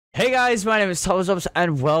Hey guys, my name is TobzObbz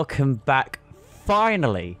and welcome back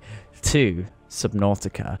finally to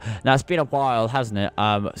Subnautica. Now it's been a while, hasn't it?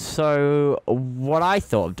 So what I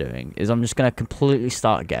thought of doing is I'm just gonna completely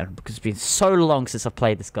start again because it's been so long since I've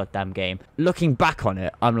played this goddamn game. Looking back on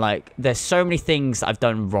it, I'm like, there's so many things I've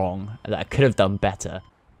done wrong that I could have done better.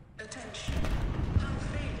 Attention. Hull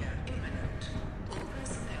failure imminent. All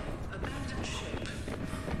personnel abandon ship.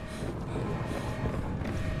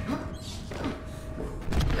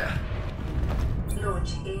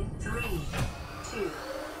 Launch in 3, 2,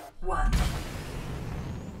 1.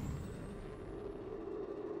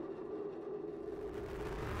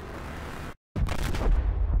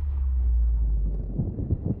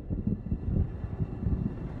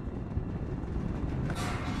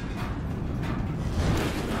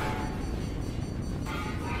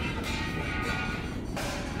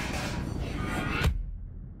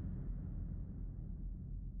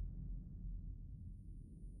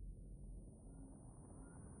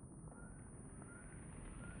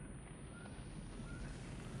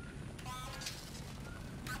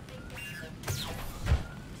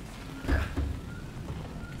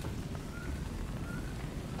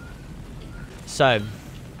 So,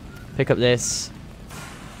 pick up this.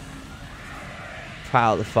 Put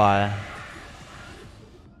out the fire.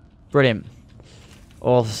 Brilliant.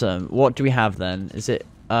 Awesome. What do we have then? Is it,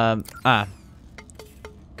 Come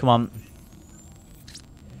on.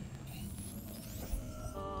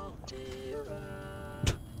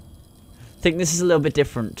 I think this is a little bit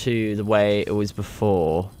different to the way it was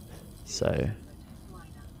before. So.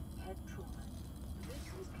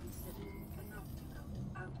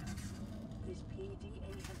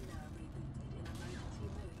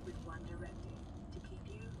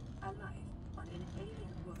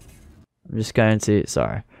 I'm just going to,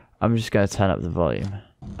 sorry, I'm just going to turn up the volume.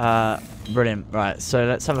 Brilliant. Right, so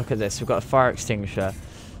let's have a look at this. We've got a fire extinguisher.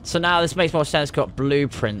 So now this makes more sense. It's got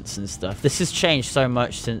blueprints and stuff. This has changed so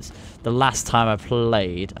much since the last time I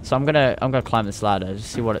played. So I'm gonna climb this ladder,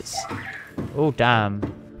 just see what it's. Oh damn!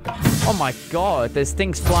 Oh my god, there's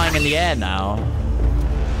things flying in the air now.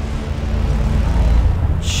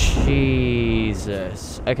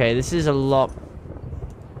 Jesus. Okay, this is a lot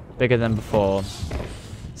bigger than before.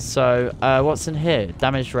 So, what's in here?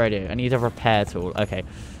 Damaged radio. I need a repair tool. Okay.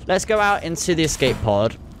 Let's go out into the escape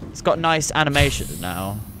pod. It's got nice animations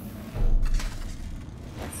now.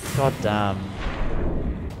 God damn.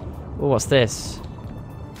 Oh, what's this?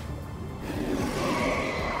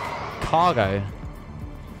 Cargo.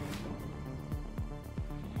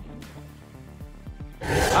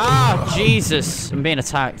 Ah, Jesus. I'm being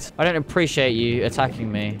attacked. I don't appreciate you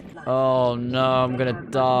attacking me. Oh, no. I'm gonna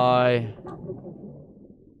die.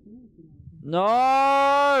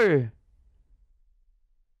 No!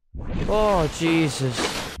 Oh, Jesus.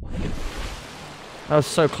 That was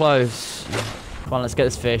so close. Come on, let's get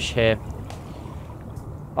this fish here.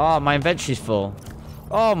 Oh, my inventory's full.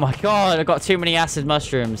 Oh my god, I got too many acid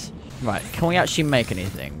mushrooms. Right, can we actually make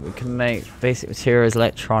anything? We can make basic materials,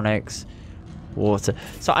 electronics, water.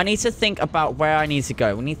 So I need to think about where I need to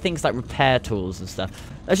go. We need things like repair tools and stuff.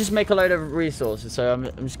 Let's just make a load of resources. So I'm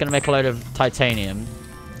just going to make a load of titanium.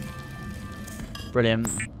 Brilliant.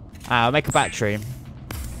 I'll make a battery.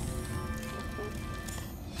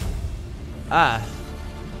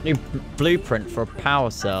 New blueprint for a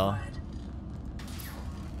power cell.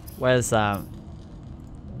 Where's that?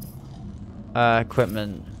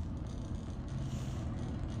 Equipment.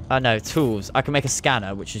 No, tools. I can make a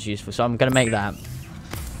scanner, which is useful, so I'm going to make that.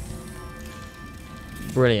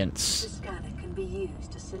 Brilliant. The scanner can be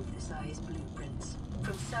used to synthesize blueprints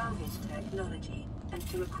from salvage technology and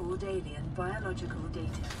to record alien biological data.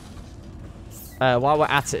 While we're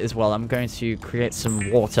at it as well, I'm going to create some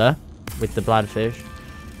water with the bladderfish.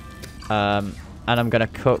 And I'm going to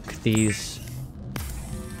cook these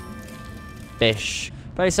fish.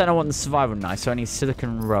 But I said I want the survival knife, so I need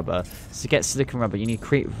silicon rubber. So to get silicon rubber, you need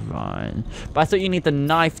creep vine. But I thought you need the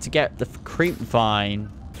knife to get the creep vine.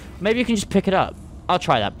 Maybe you can just pick it up. I'll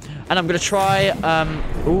try that. And I'm going to try,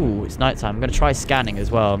 ooh, it's nighttime. I'm going to try scanning as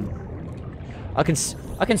well. I can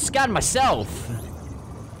scan myself.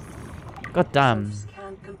 God damn.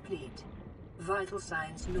 Scan complete. Vital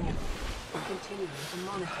signs normal. Continuing to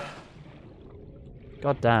monitor.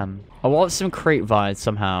 God damn. I want some creep vines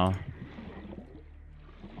somehow.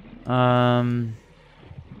 How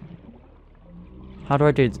do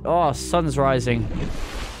I do? Oh, sun's rising.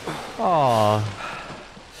 Oh,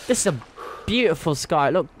 this is a beautiful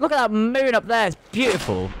sky. Look at that moon up there. It's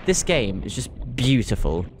beautiful. This game is just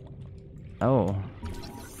beautiful. Oh.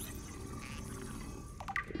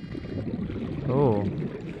 Oh.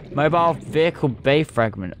 Mobile vehicle bay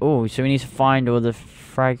fragment. Oh, so we need to find all the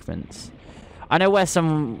fragments. I know where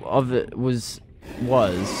some of it was.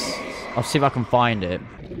 I'll see if I can find it.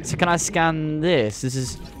 So can I scan this? This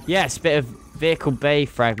is... Yes, bit of vehicle bay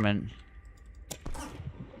fragment.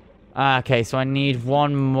 Okay, so I need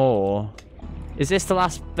one more. Is this the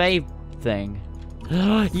last bay thing?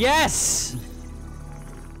 Yes!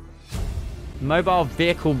 Mobile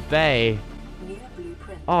vehicle bay.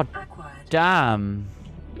 Oh, damn.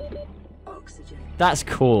 That's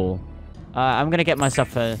cool. I'm gonna get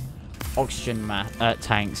myself a oxygen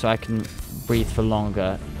tank so I can breathe for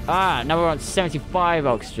longer. Ah, now we're on 75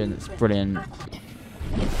 oxygen. That's brilliant.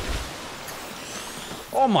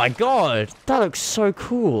 Oh my god, that looks so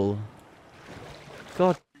cool.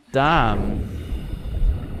 God damn.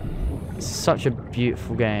 It's such a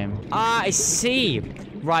beautiful game. Ah, I see.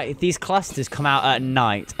 Right, these clusters come out at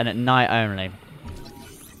night and at night only.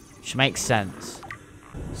 Which makes sense.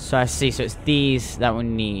 So I see, so it's these that we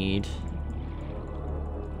need.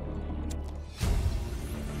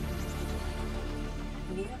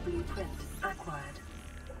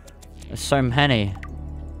 There's so many.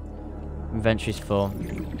 Inventory's full.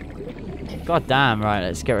 God damn, right,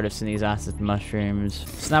 let's get rid of some of these acid mushrooms.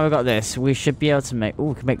 So now we've got this. We should be able to make... Ooh,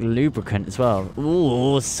 we can make lubricant as well.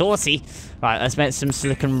 Ooh, saucy. Right, let's make some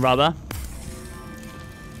silicon rubber.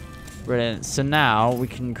 Brilliant. So now we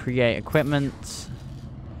can create equipment.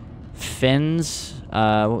 Fins.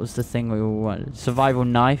 What was the thing we wanted? Survival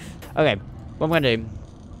knife. Okay, what I'm going to do...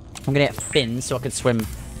 I'm going to get fins so I can swim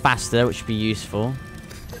faster, which would be useful.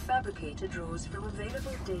 The fabricator draws from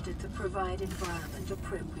available data to provide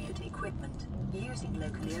environment-appropriate equipment using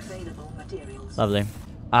locally available materials. Lovely.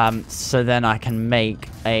 So then I can make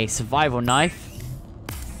a survival knife,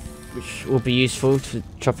 which will be useful to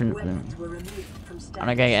chop in. And I'm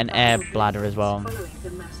going to get an air bladder as well.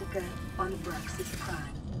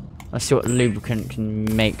 Let's see what lubricant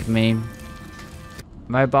can make me.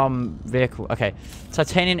 Mobile vehicle. Okay.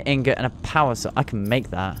 Titanium ingot and a power cell. I can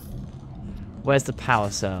make that. Where's the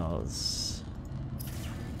power cells?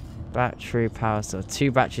 Battery, power cell.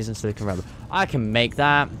 2 batteries and silicon rubber. I can make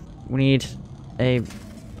that. We need a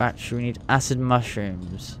battery. We need acid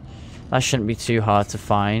mushrooms. That shouldn't be too hard to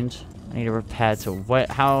find. I need a repair tool. Wait,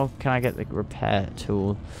 how can I get the repair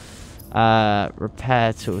tool?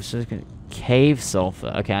 Repair tool. So cave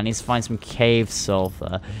sulfur. Okay, I need to find some cave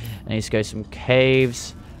sulfur. I need to go some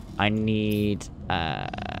caves. I need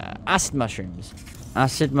acid mushrooms.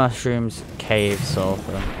 Acid mushrooms, cave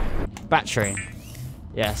sulfur. Battery.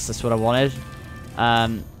 Yes, that's what I wanted.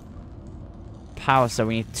 Power cell.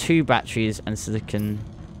 We need 2 batteries and silicon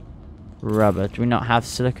rubber. Do we not have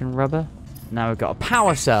silicon rubber? Now we've got a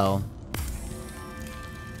power cell.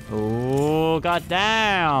 Oh,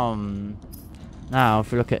 goddamn. Now,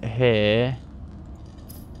 if we look at here,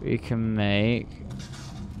 we can make...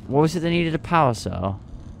 What was it that needed a power cell?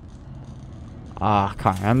 Ah, I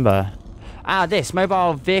can't remember. Ah, this.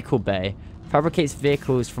 Mobile vehicle bay. Fabricates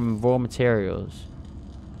vehicles from raw materials.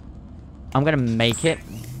 I'm going to make it.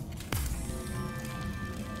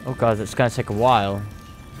 Oh, God, that's going to take a while.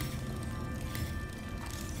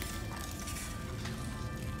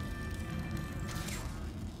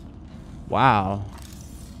 Wow.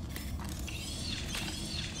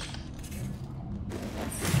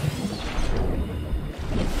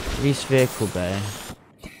 East vehicle bay.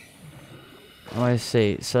 Oh, I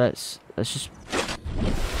see. So let's just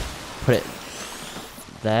put it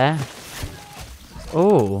there.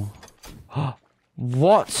 Oh.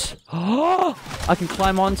 What? I can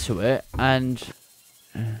climb onto it and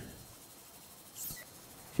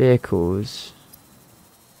vehicles.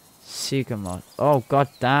 Sigma. Oh, god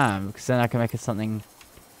damn. Because then I can make it something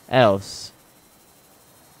else.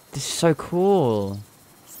 This is so cool.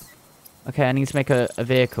 Okay, I need to make a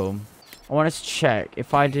vehicle. I wanted to check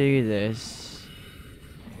if I do this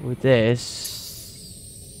with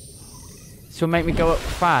this. This will make me go up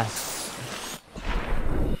fast.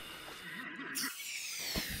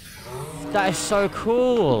 That is so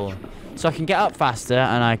cool. So I can get up faster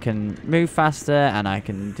and I can move faster and I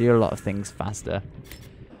can do a lot of things faster.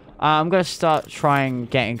 I'm going to start trying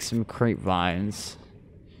getting some creep vines.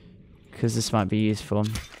 Because this might be useful.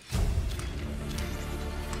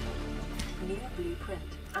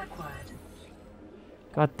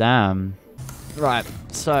 God damn. Right,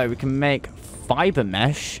 so we can make fiber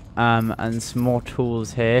mesh and some more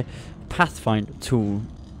tools here. Pathfinder tool.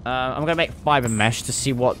 I'm going to make fiber mesh to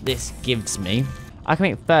see what this gives me. I can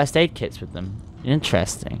make first aid kits with them.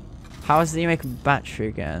 Interesting. How is it you make a battery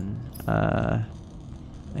again? And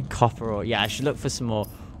copper ore. Yeah, I should look for some more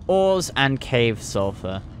ores and cave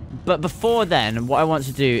sulfur. But before then, what I want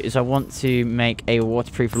to do is I want to make a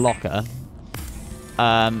waterproof locker.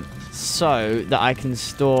 so that I can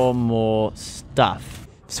store more stuff.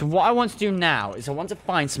 So what I want to do now is I want to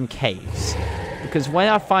find some caves. Because when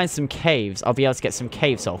I find some caves, I'll be able to get some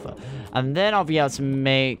cave sulfur. And then I'll be able to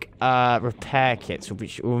make repair kits,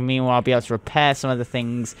 which will mean I'll be able to repair some of the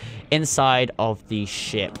things inside of the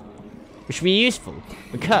ship. Which will be useful,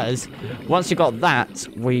 because once you've got that,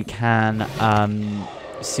 we can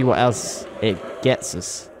see what else it gets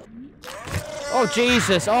us. Oh,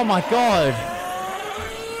 Jesus! Oh, my God!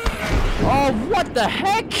 Oh, what the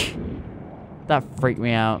heck? That freaked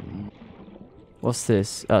me out. What's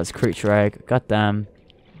this? Oh, it's creature egg. God damn.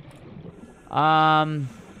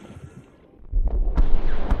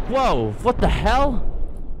 Whoa! What the hell?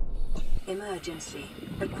 Emergency.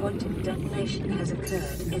 A quantum detonation has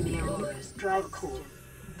occurred in the Aurora's drive core.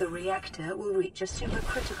 The reactor will reach a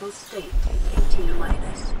supercritical state in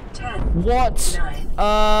T-minus 10. What?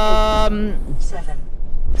 9, 8, 7,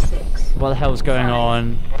 6. What the hell's going 5,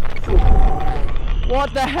 on? 4.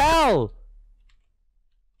 What the hell?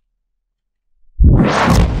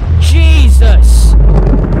 Jesus!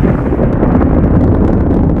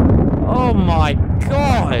 Oh my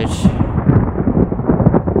God!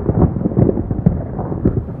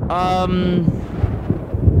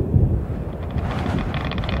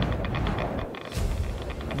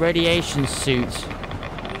 Radiation suit. For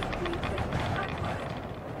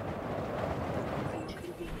your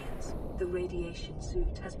convenience, the radiation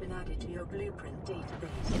suit has been added to your blueprint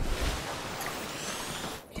database.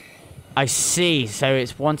 I see. So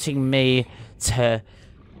it's wanting me to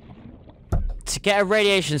get a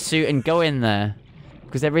radiation suit and go in there.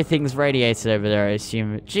 Because everything's radiated over there, I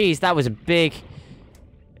assume. Jeez, that was a big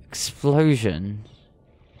explosion.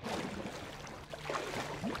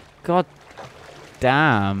 God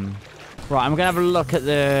damn. Right, I'm gonna have a look at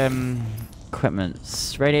the equipment.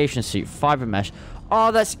 Radiation suit, fiber mesh.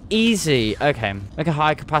 Oh, that's easy. Okay. Make a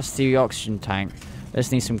high capacity oxygen tank. I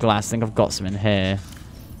just need some glass. I think I've got some in here.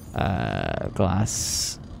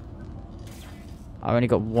 Glass. I've only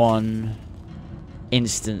got one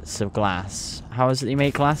instance of glass. How is it you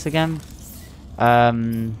make glass again?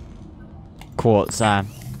 Quartz.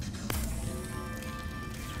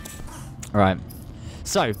 Right.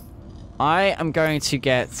 So, I am going to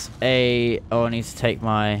get a... Oh, I need to take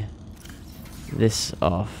my... this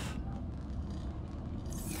off.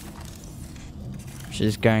 Which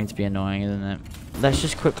is going to be annoying, isn't it? Let's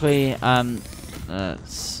just quickly,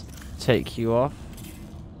 let's take you off.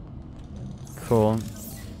 Cool.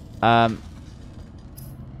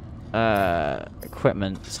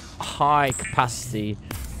 Equipment. High capacity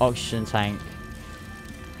oxygen tank.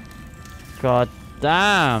 God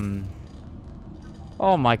damn.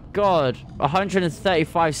 Oh my God.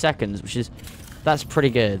 135 seconds, which is... that's pretty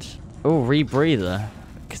good. Oh, rebreather.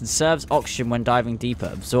 Conserves oxygen when diving deeper.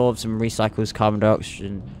 Absorbs and recycles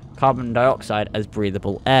carbon dioxide as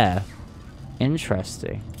breathable air.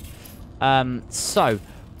 Interesting. So,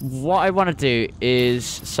 what I want to do is...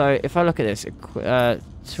 so, if I look at this...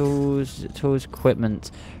 tools, equipment...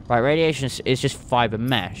 right, radiation is just fiber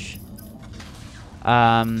mesh.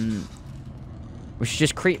 Which is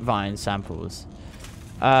just creep vine samples.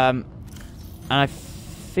 And I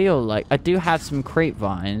feel like I do have some creep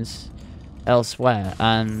vines elsewhere,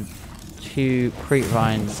 and 2 creep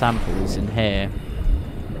vine samples in here.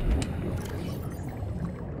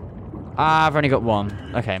 I've only got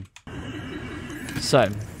 1. Okay. So.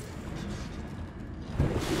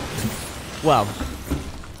 Well.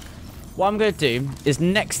 What I'm going to do is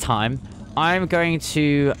next time, I'm going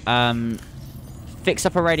to fix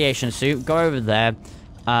up a radiation suit, go over there,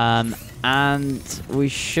 and we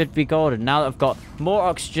should be golden. Now that I've got more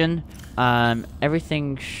oxygen,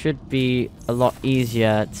 everything should be a lot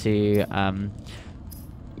easier to,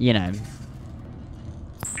 you know...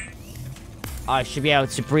 I should be able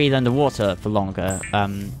to breathe underwater for longer,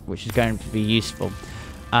 which is going to be useful.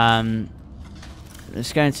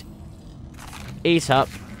 It's going to eat up,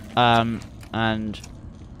 and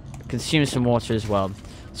consume some water as well.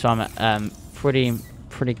 So I'm at pretty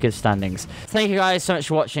good standings. Thank you guys so much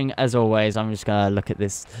for watching. As always, I'm just gonna look at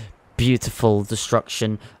this beautiful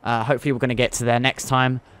destruction. Hopefully we're gonna get to there next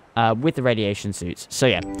time with the radiation suits. So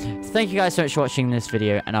yeah, thank you guys so much for watching this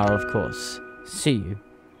video, and I'll of course see you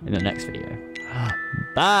in the next video.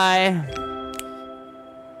 Bye.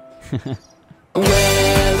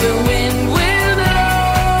 Where the wind